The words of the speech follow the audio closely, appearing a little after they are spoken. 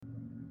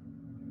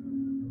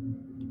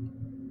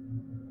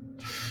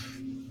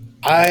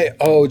I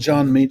owe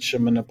John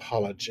Meacham an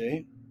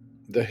apology,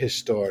 the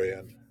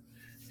historian.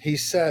 He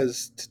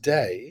says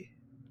today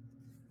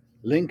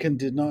Lincoln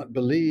did not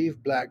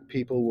believe black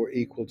people were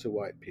equal to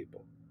white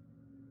people.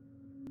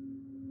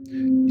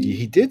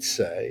 He did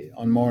say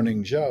on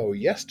Morning Joe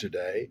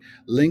yesterday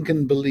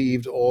Lincoln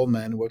believed all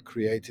men were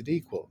created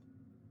equal.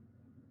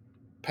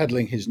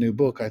 Peddling his new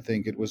book, I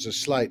think it was a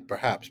slight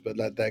perhaps, but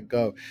let that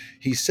go.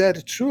 He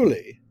said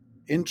truly,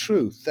 in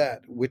truth,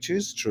 that, which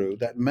is true,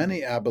 that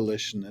many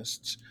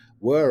abolitionists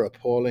were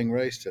appalling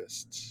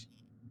racists.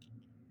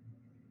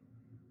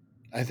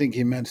 I think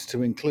he meant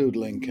to include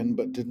Lincoln,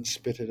 but didn't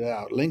spit it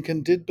out.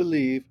 Lincoln did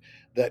believe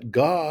that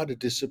God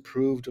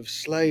disapproved of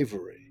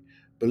slavery,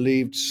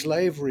 believed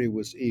slavery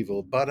was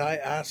evil. But I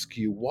ask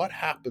you, what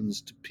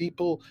happens to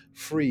people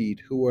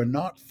freed who are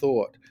not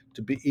thought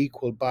to be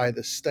equal by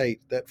the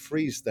state that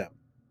frees them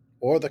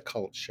or the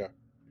culture?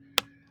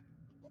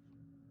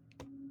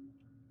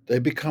 They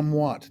become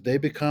what? They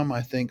become,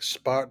 I think,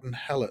 Spartan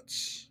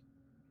helots,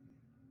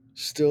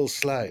 still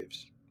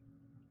slaves.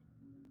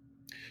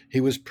 He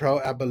was pro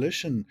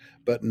abolition,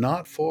 but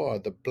not for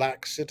the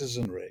black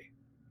citizenry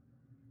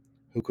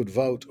who could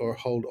vote or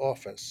hold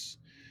office.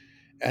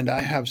 And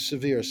I have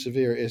severe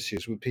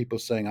issues with people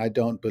saying, I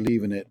don't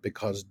believe in it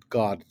because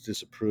God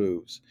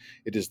disapproves.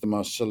 It is the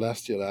most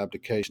celestial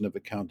abdication of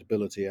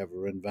accountability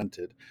ever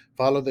invented.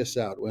 Follow this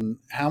out. When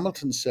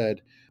Hamilton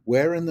said,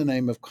 where in the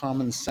name of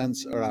common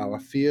sense are our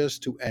fears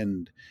to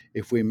end,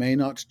 if we may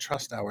not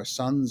trust our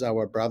sons,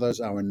 our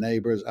brothers, our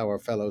neighbors, our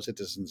fellow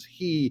citizens?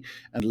 He,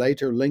 and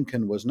later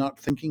Lincoln, was not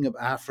thinking of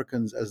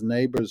Africans as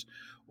neighbors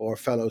or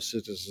fellow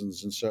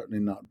citizens, and certainly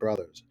not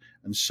brothers.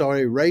 And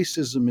sorry,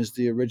 racism is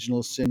the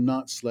original sin,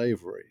 not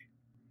slavery,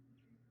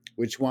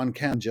 which one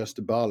can just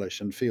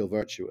abolish and feel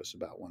virtuous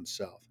about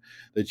oneself.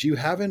 That you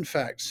have, in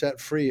fact,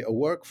 set free a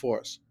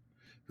workforce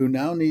who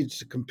now needs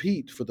to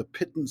compete for the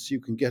pittance you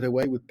can get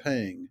away with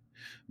paying,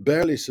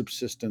 barely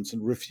subsistence,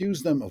 and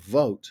refuse them a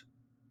vote,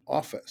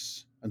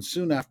 office, and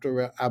soon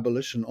after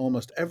abolition,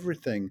 almost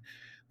everything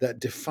that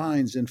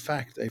defines, in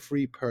fact, a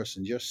free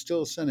person. You're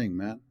still sinning,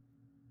 man.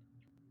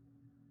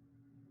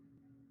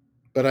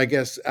 But I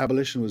guess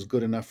abolition was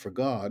good enough for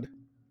God.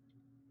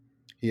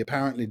 He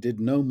apparently did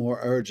no more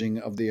urging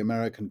of the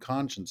American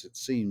conscience, it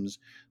seems.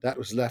 That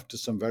was left to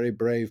some very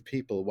brave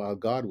people while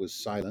God was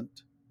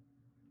silent.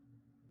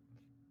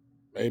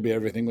 Maybe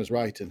everything was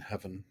right in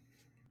heaven.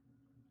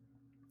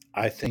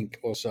 I think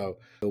also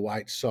the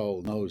white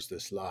soul knows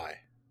this lie,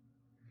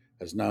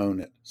 has known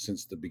it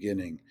since the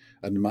beginning,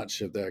 and much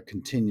of their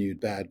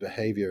continued bad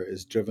behavior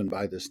is driven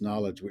by this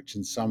knowledge, which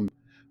in some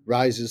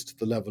rises to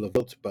the level of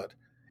guilt, but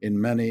in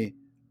many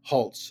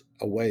halts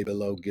away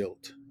below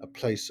guilt, a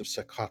place of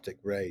psychotic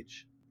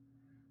rage.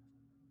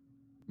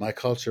 My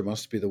culture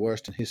must be the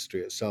worst in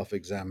history at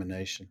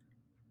self-examination.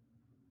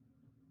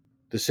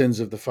 The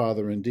sins of the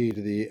father, indeed,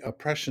 the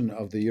oppression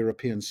of the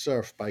European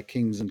serf by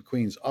kings and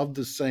queens of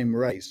the same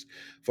race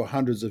for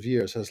hundreds of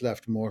years has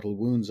left mortal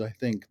wounds, I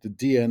think. The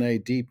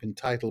DNA deep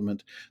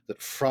entitlement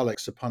that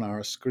frolics upon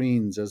our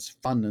screens as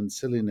fun and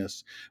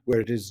silliness,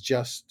 where it is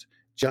just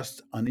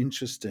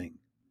uninteresting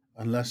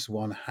unless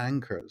one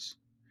hankers,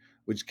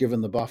 which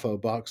given the boffo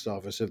box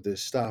office of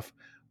this stuff,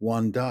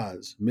 one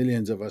does.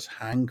 Millions of us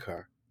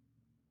hanker,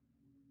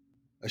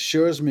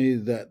 assures me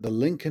that the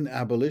Lincoln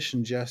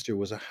abolition gesture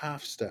was a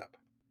half step,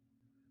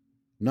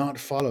 not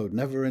followed,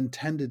 never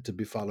intended to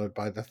be followed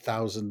by the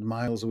 1,000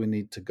 miles we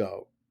need to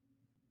go.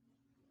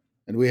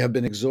 And we have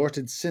been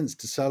exhorted since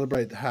to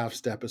celebrate the half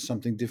step as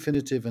something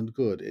definitive and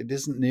good. It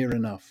isn't near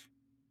enough.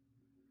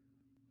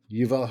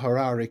 Yuval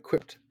Harari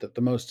quipped that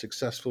the most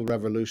successful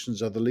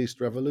revolutions are the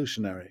least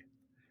revolutionary.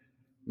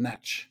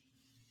 Natch.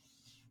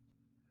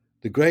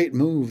 The great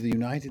move the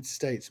United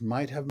States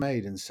might have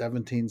made in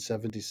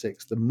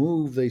 1776, the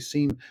move they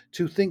seem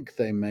to think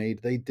they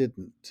made, they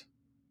didn't.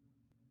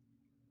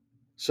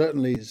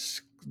 Certainly,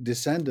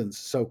 descendants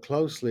so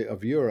closely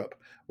of Europe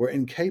were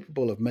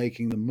incapable of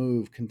making the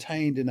move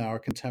contained in our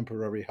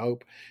contemporary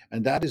hope,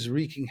 and that is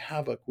wreaking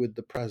havoc with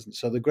the present.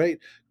 So, the great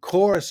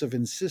chorus of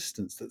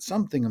insistence that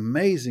something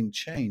amazing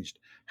changed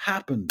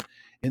happened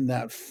in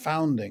that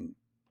founding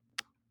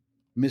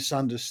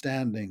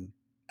misunderstanding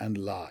and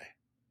lie,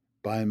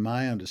 by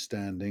my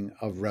understanding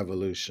of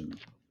revolution.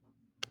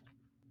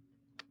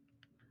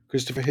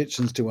 Christopher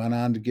Hitchens to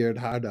Anand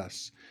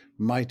Giridharadas,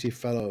 mighty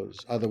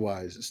fellows,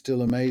 otherwise,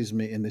 still amaze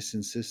me in this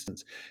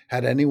insistence.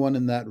 Had anyone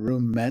in that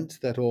room meant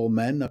that all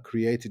men are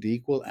created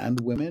equal and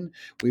women,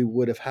 we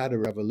would have had a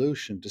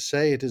revolution. To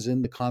say it is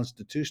in the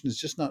Constitution is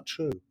just not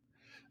true.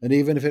 And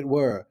even if it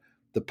were,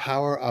 the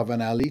power of an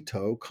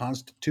alito,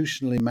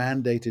 constitutionally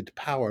mandated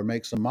power,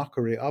 makes a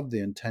mockery of the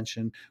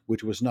intention,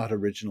 which was not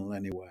original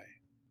anyway.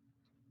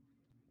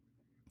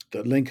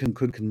 That Lincoln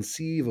could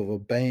conceive of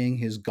obeying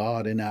his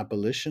God in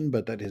abolition,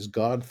 but that his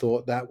God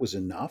thought that was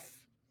enough,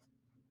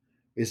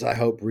 is, I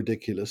hope,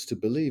 ridiculous to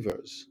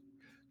believers.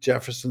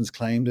 Jefferson's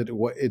claim that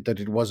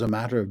it was a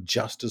matter of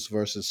justice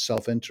versus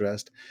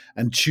self-interest,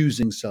 and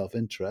choosing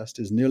self-interest,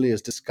 is nearly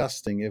as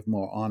disgusting, if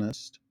more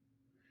honest.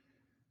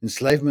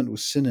 Enslavement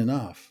was sin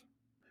enough.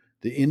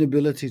 The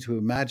inability to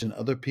imagine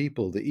other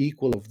people, the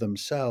equal of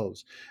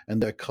themselves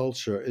and their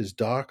culture, is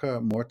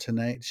darker, more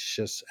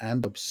tenacious,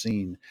 and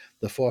obscene.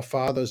 The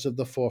forefathers of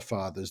the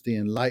forefathers, the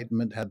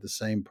Enlightenment, had the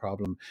same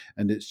problem,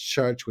 and its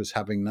church was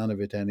having none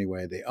of it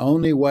anyway. The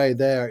only way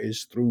there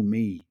is through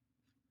me.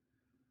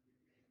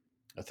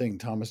 I think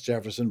Thomas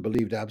Jefferson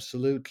believed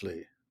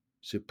absolutely.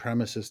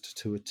 Supremacist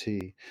to a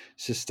T.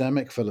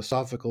 Systemic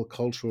philosophical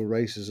cultural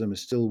racism is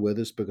still with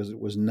us because it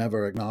was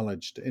never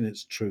acknowledged in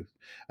its truth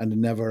and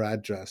never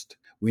addressed.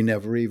 We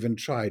never even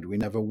tried. We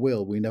never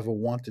will. We never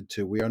wanted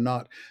to. We are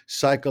not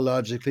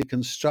psychologically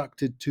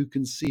constructed to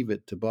conceive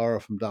it, to borrow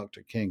from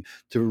Dr. King,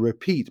 to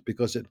repeat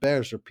because it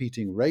bears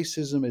repeating.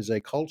 Racism is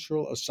a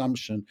cultural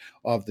assumption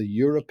of the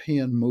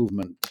European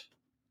movement.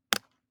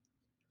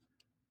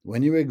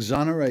 When you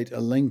exonerate a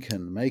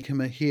Lincoln, make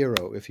him a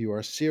hero if you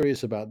are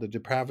serious about the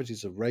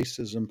depravities of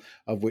racism,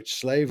 of which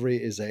slavery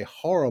is a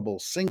horrible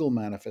single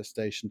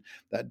manifestation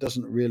that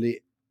doesn't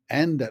really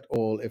end at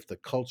all if the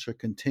culture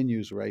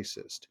continues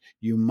racist.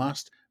 You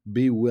must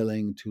be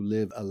willing to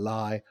live a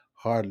lie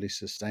hardly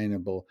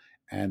sustainable,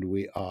 and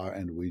we are,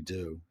 and we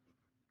do.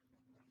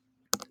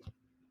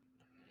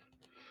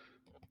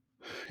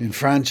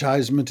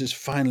 Enfranchisement is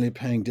finally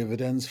paying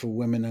dividends for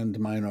women and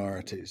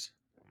minorities.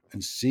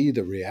 And see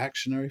the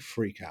reactionary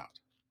freakout.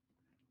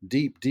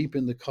 Deep, deep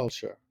in the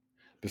culture.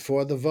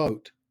 Before the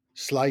vote,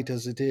 slight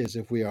as it is,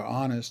 if we are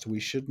honest, we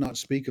should not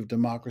speak of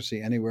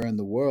democracy anywhere in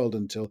the world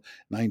until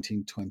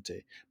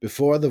 1920.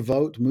 Before the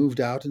vote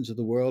moved out into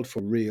the world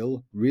for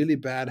real, really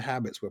bad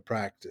habits were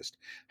practiced.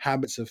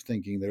 Habits of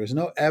thinking. There is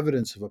no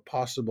evidence of a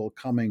possible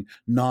coming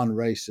non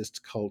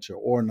racist culture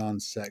or non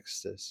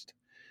sexist.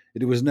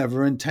 It was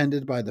never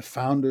intended by the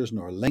founders,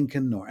 nor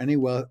Lincoln, nor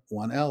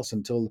anyone else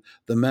until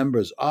the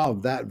members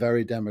of that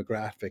very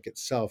demographic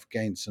itself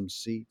gained some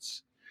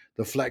seats.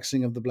 The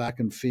flexing of the black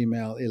and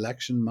female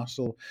election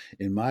muscle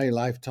in my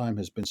lifetime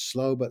has been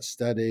slow but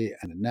steady,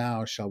 and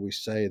now, shall we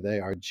say, they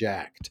are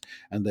jacked,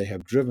 and they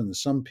have driven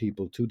some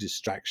people to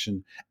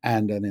distraction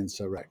and an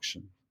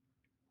insurrection.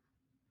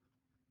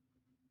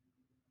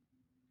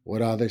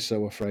 What are they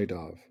so afraid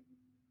of?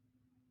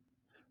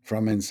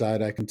 From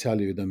inside, I can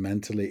tell you the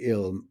mentally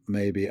ill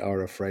maybe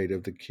are afraid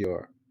of the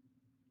cure.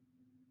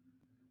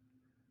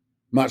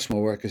 Much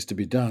more work is to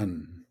be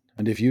done.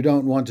 And if you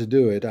don't want to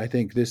do it, I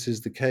think this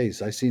is the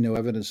case. I see no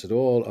evidence at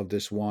all of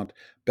this want.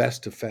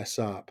 Best to fess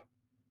up.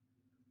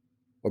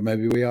 Or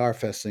maybe we are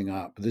fessing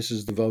up. This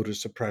is the voter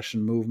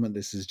suppression movement.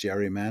 This is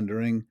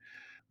gerrymandering.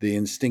 The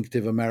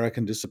instinctive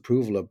American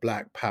disapproval of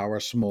black power,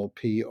 small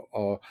p,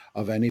 or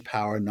of any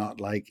power not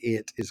like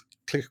it, is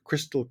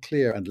crystal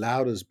clear and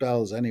loud as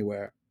bells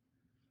anywhere.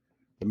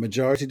 The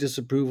majority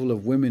disapproval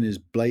of women is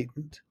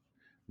blatant.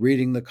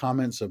 Reading the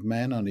comments of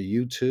men on a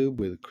YouTube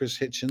with Chris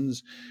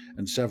Hitchens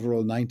and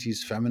several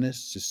 90s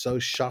feminists is so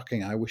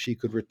shocking. I wish he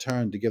could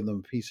return to give them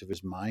a piece of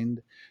his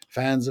mind.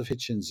 Fans of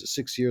Hitchens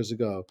 6 years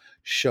ago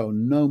show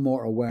no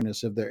more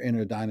awareness of their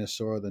inner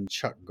dinosaur than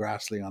Chuck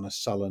Grassley on a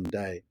sullen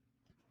day.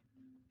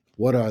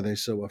 What are they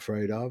so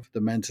afraid of?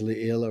 The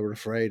mentally ill are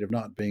afraid of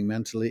not being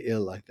mentally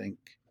ill, I think.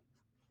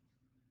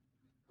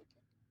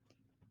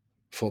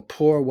 For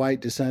poor white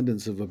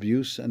descendants of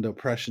abuse and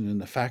oppression in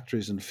the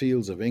factories and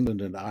fields of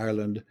England and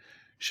Ireland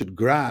should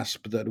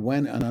grasp that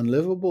when an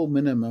unlivable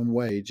minimum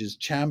wage is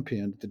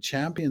championed, the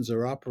champions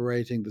are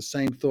operating the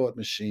same thought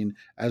machine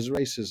as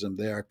racism.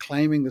 They are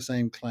claiming the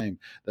same claim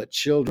that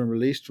children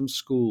released from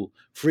school,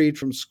 freed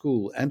from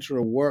school, enter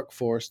a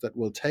workforce that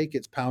will take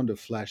its pound of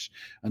flesh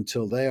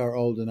until they are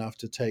old enough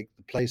to take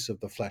the place of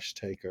the flesh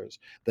takers.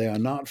 They are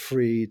not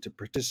free to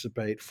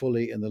participate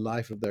fully in the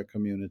life of their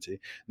community.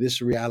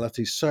 This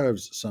reality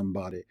serves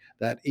somebody.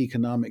 That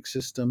economic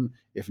system,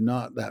 if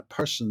not that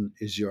person,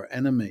 is your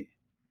enemy.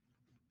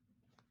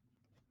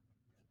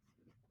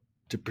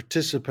 To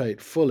participate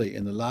fully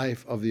in the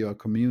life of your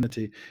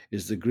community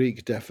is the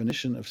Greek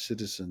definition of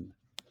citizen.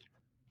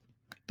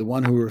 The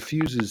one who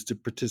refuses to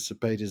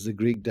participate is the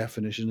Greek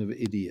definition of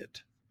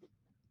idiot.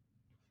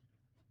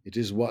 It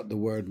is what the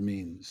word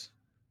means.